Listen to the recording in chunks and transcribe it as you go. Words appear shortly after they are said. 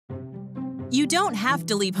You don't have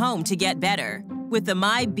to leave home to get better. With the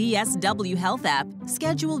MyBSWHealth app,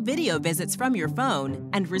 schedule video visits from your phone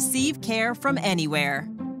and receive care from anywhere.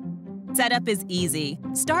 Setup is easy.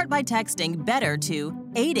 Start by texting BETTER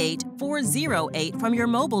to 88408 from your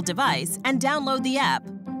mobile device and download the app.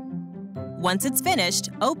 Once it's finished,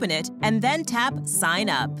 open it and then tap Sign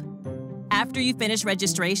Up. After you finish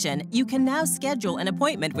registration, you can now schedule an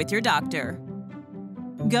appointment with your doctor.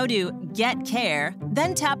 Go to Get Care,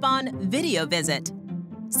 then tap on Video Visit.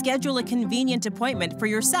 Schedule a convenient appointment for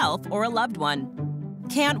yourself or a loved one.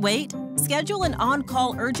 Can't wait? Schedule an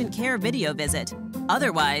on-call urgent care video visit.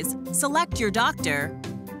 Otherwise, select your doctor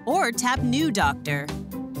or tap New Doctor.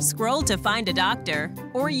 Scroll to find a doctor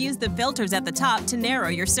or use the filters at the top to narrow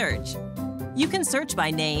your search. You can search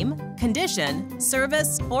by name, condition,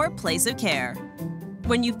 service, or place of care.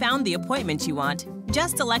 When you've found the appointment you want,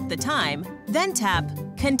 just select the time, then tap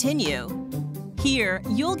Continue. Here,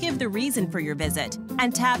 you'll give the reason for your visit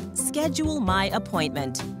and tap Schedule My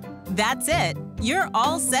Appointment. That's it! You're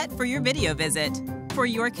all set for your video visit. For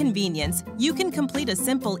your convenience, you can complete a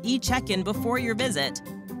simple e-check-in before your visit.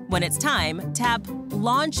 When it's time, tap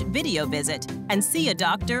Launch Video Visit and see a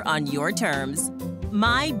doctor on your terms.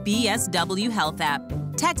 MyBSWHealth app.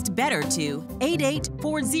 Text BETTER to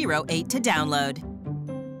 88408 to download.